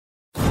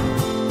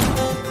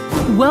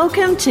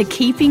Welcome to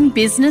Keeping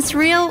Business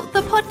Real,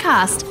 the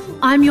podcast.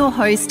 I'm your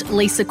host,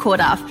 Lisa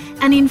Corduff,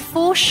 and in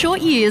 4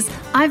 short years,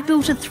 I've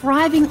built a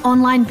thriving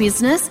online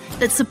business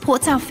that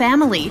supports our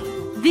family.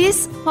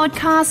 This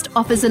podcast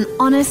offers an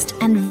honest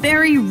and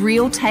very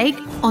real take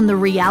on the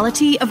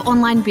reality of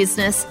online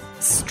business,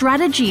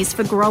 strategies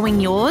for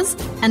growing yours,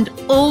 and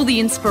all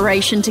the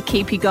inspiration to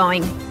keep you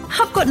going.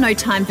 I've got no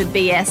time for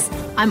BS.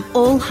 I'm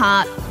all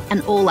heart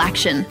and all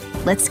action.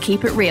 Let's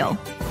keep it real.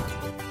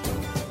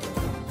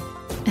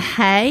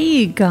 Hey,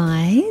 you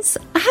guys.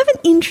 I have an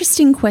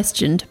interesting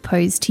question to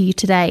pose to you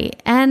today,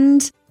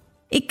 and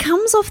it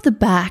comes off the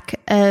back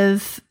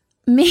of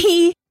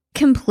me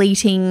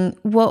completing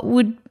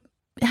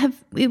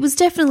it was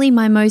definitely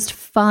my most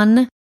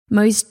fun,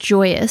 most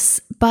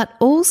joyous, but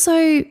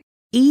also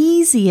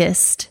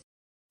easiest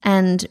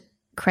and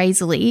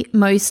crazily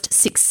most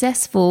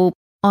successful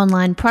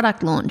online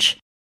product launch.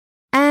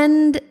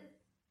 And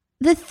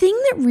the thing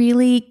that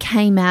really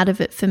came out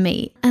of it for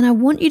me, and I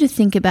want you to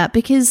think about,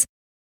 because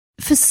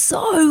for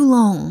so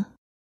long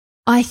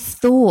I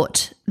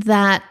thought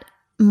that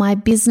my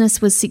business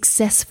was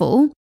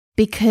successful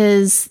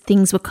because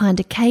things were kind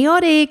of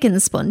chaotic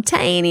and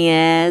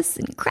spontaneous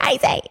and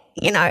crazy,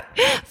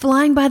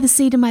 flying by the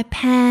seat of my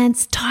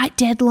pants, tight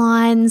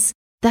deadlines.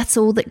 That's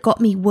all that got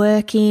me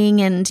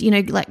working and,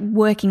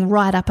 working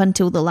right up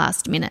until the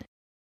last minute.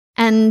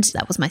 And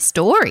that was my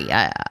story.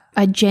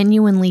 I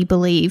genuinely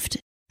believed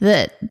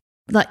that's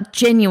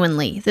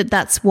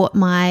what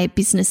my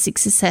business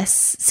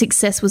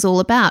success was all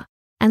about.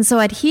 And so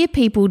I'd hear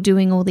people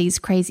doing all these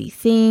crazy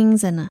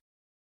things, and I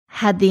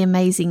had the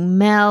amazing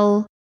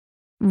Mel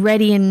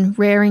ready and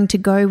raring to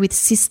go with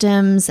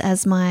systems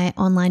as my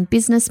online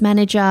business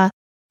manager,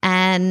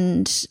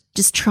 and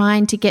just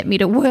trying to get me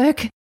to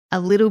work a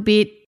little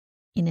bit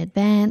in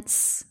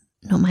advance,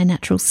 not my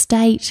natural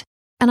state.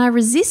 And I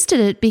resisted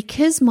it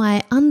because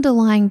my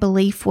underlying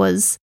belief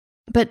was,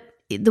 but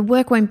the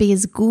work won't be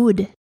as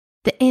good.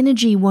 The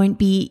energy won't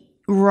be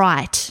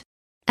right.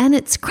 And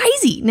it's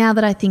crazy now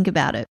that I think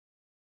about it.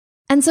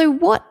 And so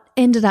what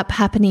ended up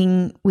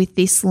happening with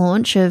this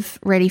launch of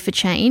Ready for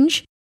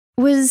Change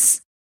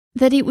was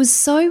that it was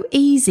so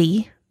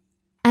easy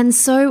and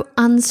so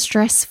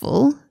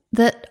unstressful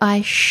that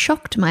I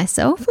shocked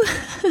myself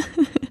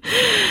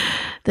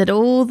that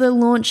all the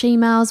launch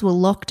emails were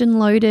locked and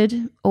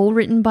loaded, all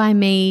written by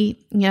me.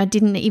 I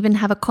didn't even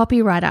have a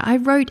copywriter. I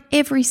wrote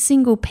every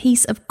single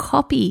piece of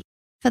copy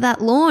for that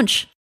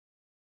launch.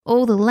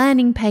 All the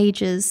landing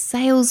pages,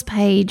 sales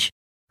page,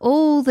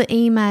 all the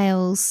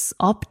emails,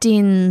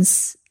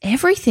 opt-ins,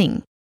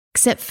 everything,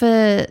 except for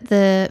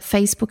the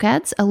Facebook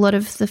ads. A lot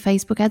of the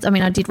Facebook ads,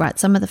 I did write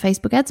some of the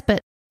Facebook ads, but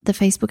the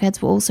Facebook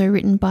ads were also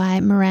written by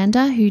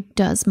Miranda, who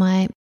does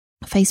my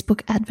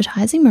Facebook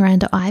advertising,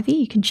 Miranda Ivy.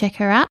 You can check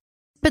her out.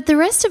 But the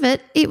rest of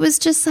it, it was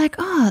just like,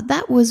 oh,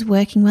 that was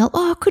working well.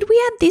 Oh, could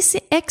we add this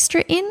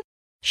extra in?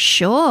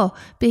 Sure,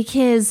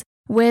 because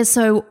we're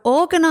so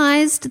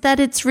organized that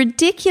it's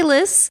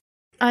ridiculous.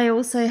 I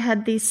also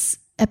had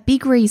a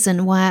big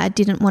reason why I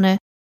didn't want to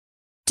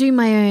do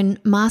my own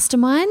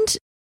mastermind,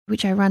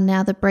 which I run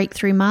now, the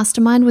Breakthrough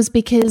Mastermind, was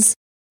because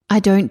I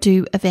don't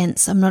do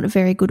events. I'm not a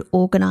very good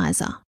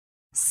organizer.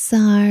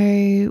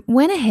 So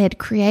went ahead,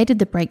 created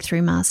the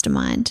Breakthrough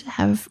Mastermind,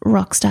 have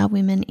rockstar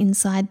women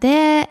inside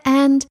there,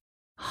 and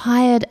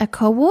hired a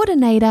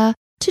coordinator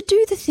to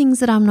do the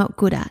things that I'm not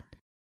good at.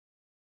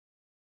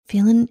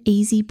 Feeling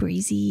easy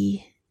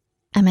breezy,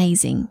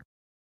 amazing.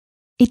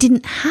 It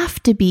didn't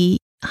have to be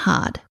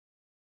hard.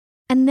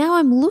 And now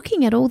I'm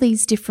looking at all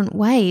these different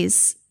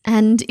ways,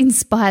 and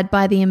inspired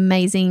by the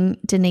amazing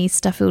Denise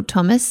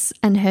Duffield-Thomas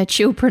and her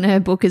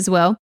Chillpreneur book as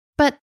well.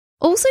 But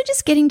also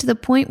just getting to the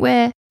point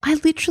where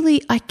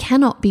I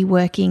cannot be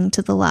working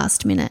to the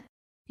last minute.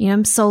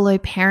 I'm solo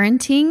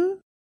parenting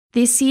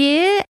this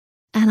year,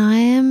 and I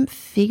am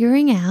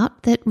figuring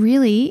out that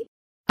really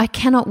I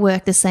cannot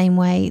work the same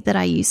way that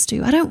I used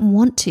to. I don't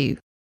want to.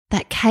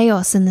 That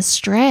chaos and the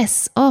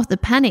stress, the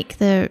panic,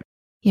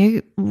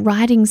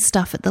 writing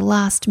stuff at the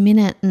last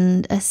minute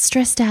and a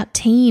stressed out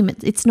team.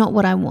 It's not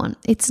what I want.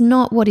 It's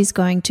not what is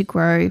going to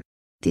grow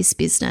this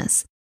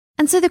business.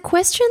 And so the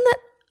question that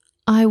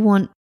I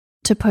want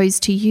to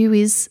pose to you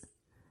is,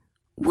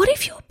 what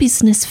if your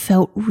business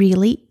felt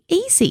really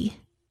easy?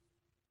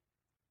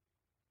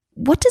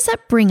 What does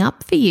that bring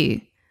up for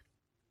you?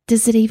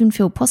 Does it even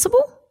feel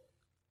possible?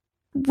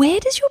 Where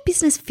does your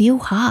business feel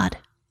hard?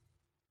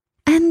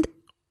 And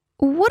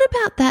what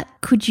about that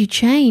could you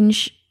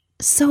change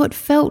so it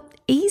felt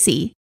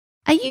easy?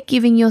 Are you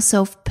giving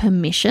yourself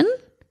permission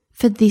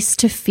for this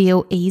to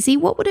feel easy?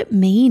 What would it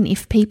mean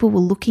if people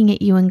were looking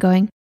at you and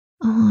going,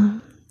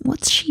 oh,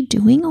 what's she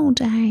doing all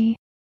day?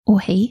 Or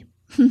he?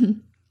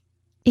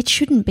 It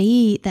shouldn't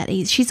be that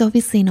easy. She's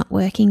obviously not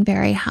working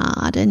very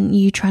hard, and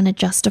you trying to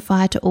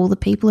justify to all the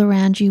people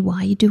around you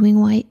why you're doing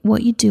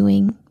what you're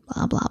doing,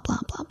 blah, blah, blah,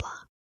 blah, blah.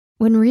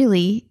 When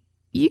really,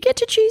 you get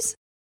to choose.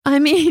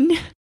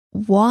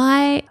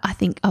 Why I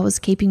think I was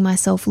keeping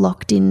myself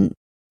locked in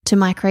to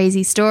my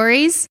crazy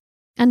stories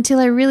until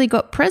I really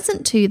got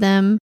present to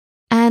them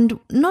And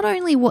not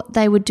only what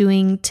they were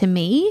doing to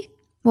me,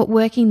 what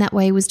working that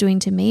way was doing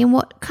to me, and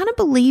what kind of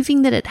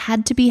believing that it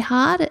had to be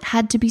hard, it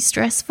had to be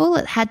stressful,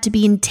 it had to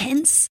be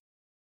intense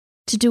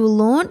to do a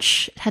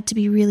launch, it had to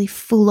be really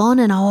full on,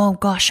 and oh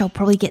gosh, I'll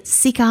probably get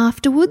sick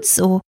afterwards,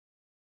 or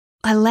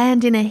I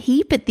land in a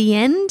heap at the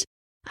end.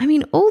 I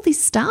mean, all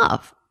this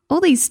stuff,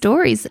 all these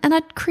stories, and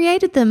I'd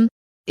created them.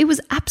 It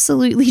was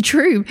absolutely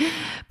true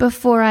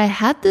before I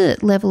had the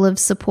level of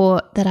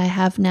support that I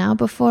have now,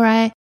 before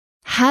I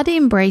had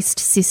embraced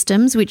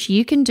systems, which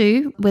you can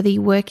do, whether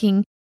you're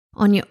working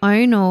on your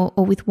own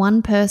or with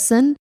one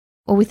person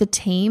or with a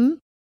team.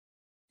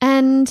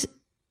 And,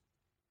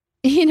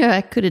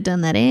 I could have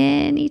done that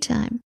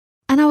anytime.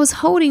 And I was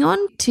holding on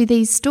to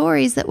these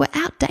stories that were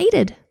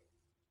outdated.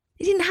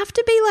 It didn't have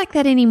to be like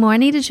that anymore. I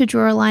needed to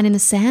draw a line in the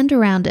sand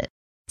around it.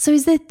 So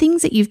is there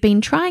things that you've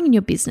been trying in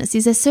your business?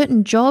 Is there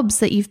certain jobs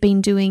that you've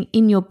been doing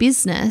in your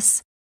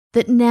business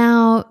that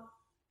now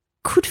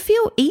could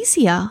feel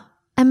easier?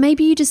 And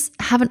maybe you just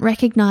haven't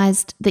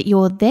recognized that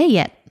you're there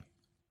yet.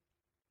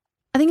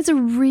 I think it's a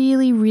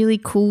really, really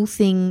cool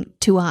thing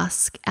to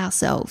ask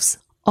ourselves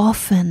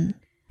often,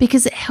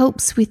 because it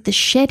helps with the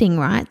shedding,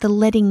 right? The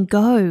letting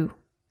go.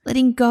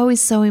 Letting go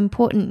is so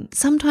important.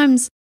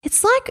 Sometimes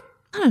it's like,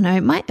 I don't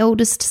know, my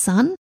eldest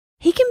son,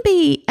 he can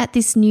be at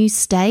this new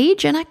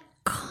stage and I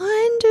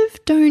kind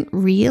of don't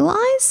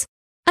realize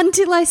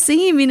until I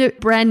see him in a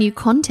brand new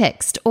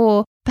context,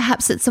 or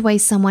perhaps it's the way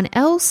someone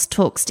else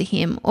talks to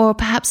him, or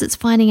perhaps it's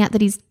finding out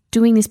that he's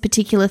doing this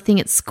particular thing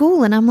at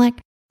school and I'm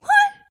like, what?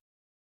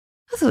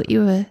 I thought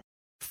you were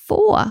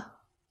 4,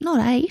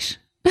 not 8.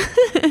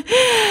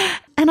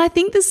 And I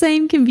think the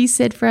same can be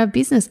said for our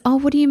business. Oh,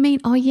 what do you mean?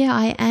 Oh yeah,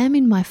 I am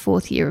in my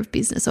 4th year of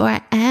business, or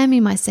I am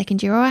in my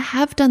 2nd year, or I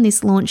have done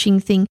this launching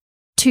thing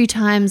 2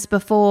 times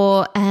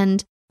before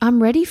and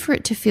I'm ready for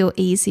it to feel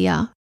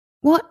easier.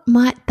 What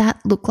might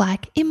that look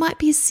like? It might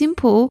be as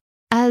simple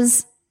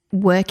as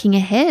working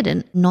ahead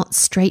and not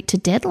straight to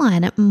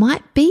deadline. It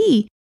might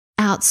be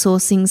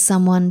outsourcing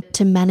someone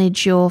to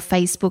manage your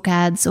Facebook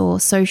ads or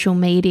social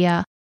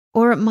media,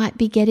 or it might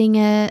be getting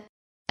a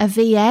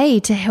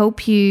VA to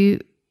help you,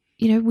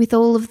 with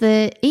all of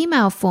the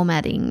email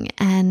formatting,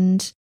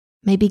 and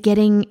maybe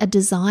getting a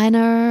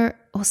designer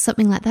or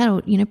something like that,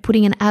 or,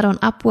 putting an ad on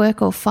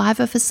Upwork or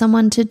Fiverr for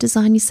someone to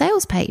design your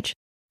sales page.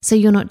 So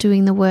you're not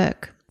doing the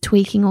work,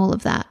 tweaking all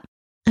of that.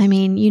 I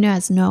mean, you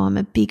guys know I'm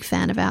a big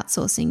fan of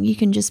outsourcing. You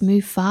can just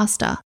move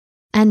faster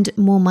and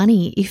more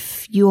money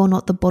if you're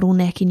not the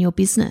bottleneck in your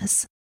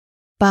business.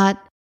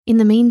 But in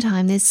the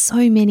meantime, there's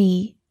so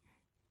many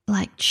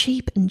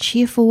cheap and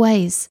cheerful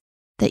ways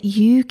that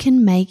you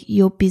can make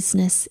your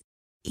business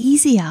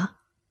easier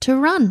to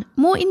run,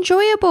 more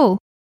enjoyable.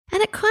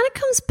 And it kind of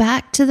comes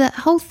back to that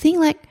whole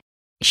thing,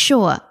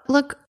 sure,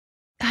 look,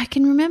 I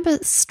can remember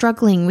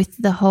struggling with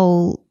the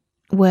whole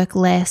work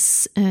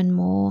less, earn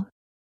more.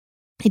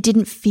 It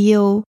didn't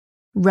feel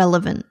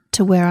relevant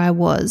to where I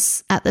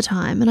was at the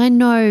time. And I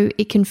know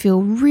it can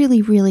feel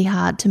really, really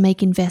hard to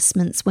make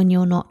investments when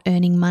you're not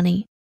earning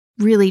money.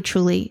 Really,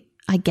 truly,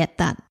 I get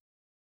that.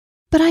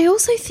 But I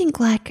also think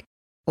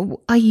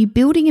are you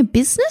building a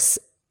business?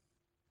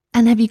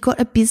 And have you got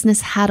a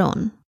business hat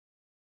on?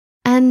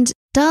 And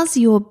does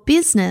your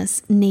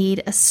business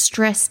need a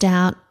stressed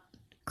out,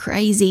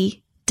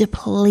 crazy,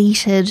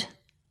 depleted,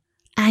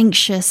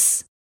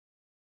 anxious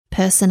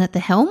person at the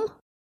helm?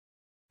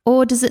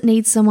 Or does it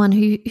need someone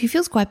who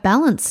feels quite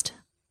balanced,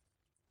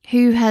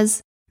 who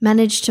has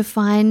managed to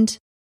find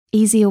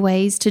easier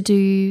ways to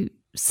do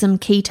some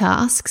key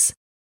tasks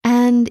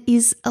and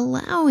is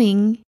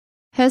allowing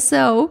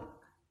herself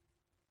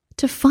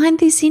to find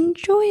this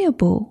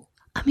enjoyable?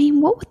 I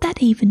mean, what would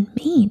that even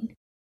mean?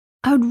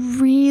 I would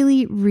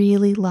really,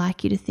 really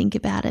like you to think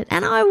about it.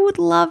 And I would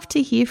love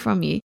to hear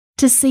from you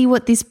to see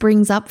what this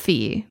brings up for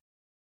you.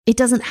 It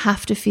doesn't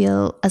have to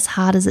feel as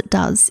hard as it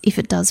does if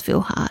it does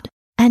feel hard.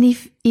 And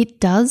if it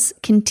does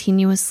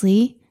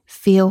continuously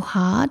feel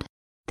hard,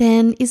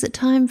 then is it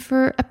time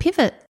for a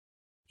pivot?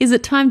 Is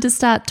it time to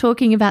start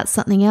talking about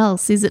something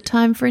else? Is it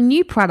time for a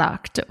new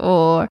product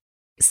or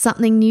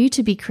something new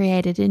to be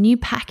created, a new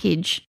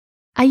package?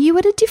 Are you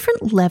at a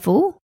different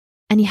level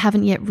and you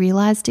haven't yet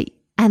realized it?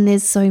 And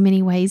there's so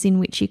many ways in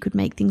which you could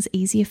make things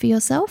easier for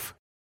yourself.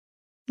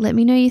 Let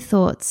me know your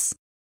thoughts.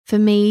 For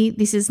me,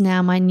 this is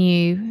now my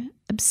new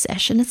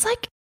obsession. It's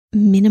like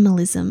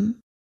minimalism,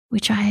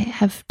 which I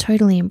have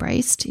totally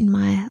embraced in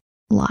my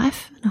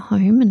life and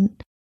home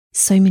and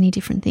so many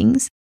different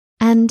things.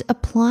 And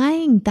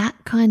applying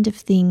that kind of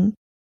thing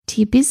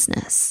to your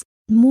business.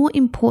 More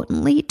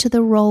importantly, to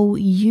the role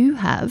you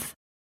have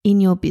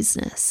in your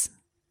business.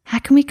 How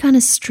can we kind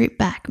of strip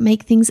back,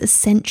 make things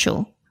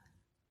essential?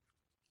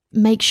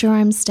 Make sure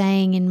I'm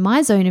staying in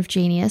my zone of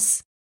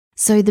genius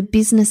so the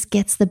business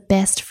gets the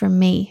best from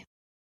me.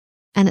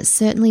 And it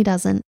certainly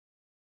doesn't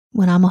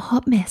when I'm a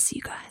hot mess,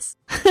 you guys.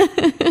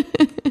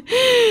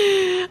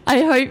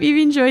 I hope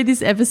you've enjoyed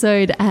this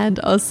episode and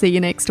I'll see you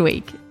next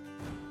week.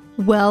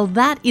 Well,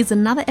 that is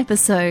another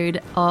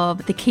episode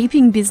of the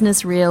Keeping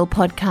Business Real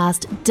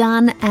podcast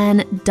done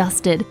and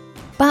dusted.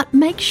 but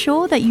make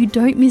sure that you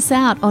don't miss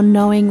out on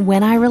knowing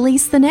when I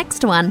release the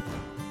next one.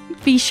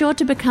 Be sure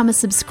to become a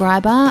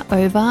subscriber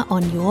over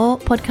on your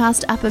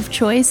podcast app of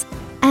choice,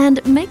 and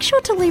make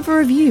sure to leave a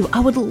review. I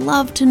would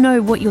love to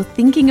know what you're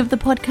thinking of the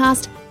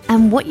podcast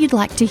and what you'd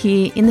like to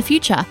hear in the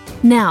future.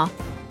 Now,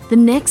 the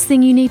next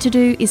thing you need to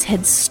do is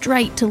head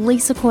straight to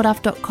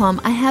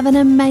lisacorduff.com. I have an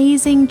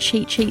amazing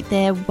cheat sheet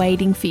there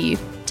waiting for you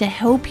to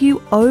help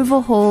you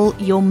overhaul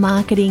your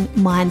marketing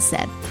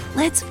mindset.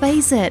 Let's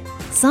face it,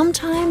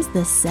 sometimes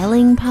the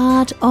selling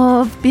part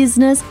of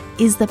business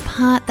is the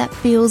part that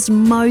feels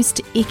most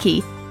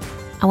icky.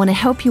 I want to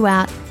help you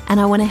out,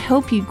 and I want to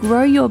help you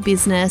grow your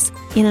business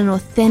in an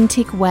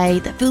authentic way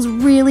that feels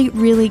really,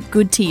 really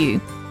good to you.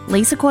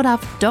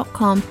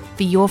 lisacorduff.com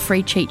for your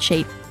free cheat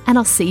sheet, and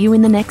I'll see you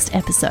in the next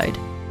episode.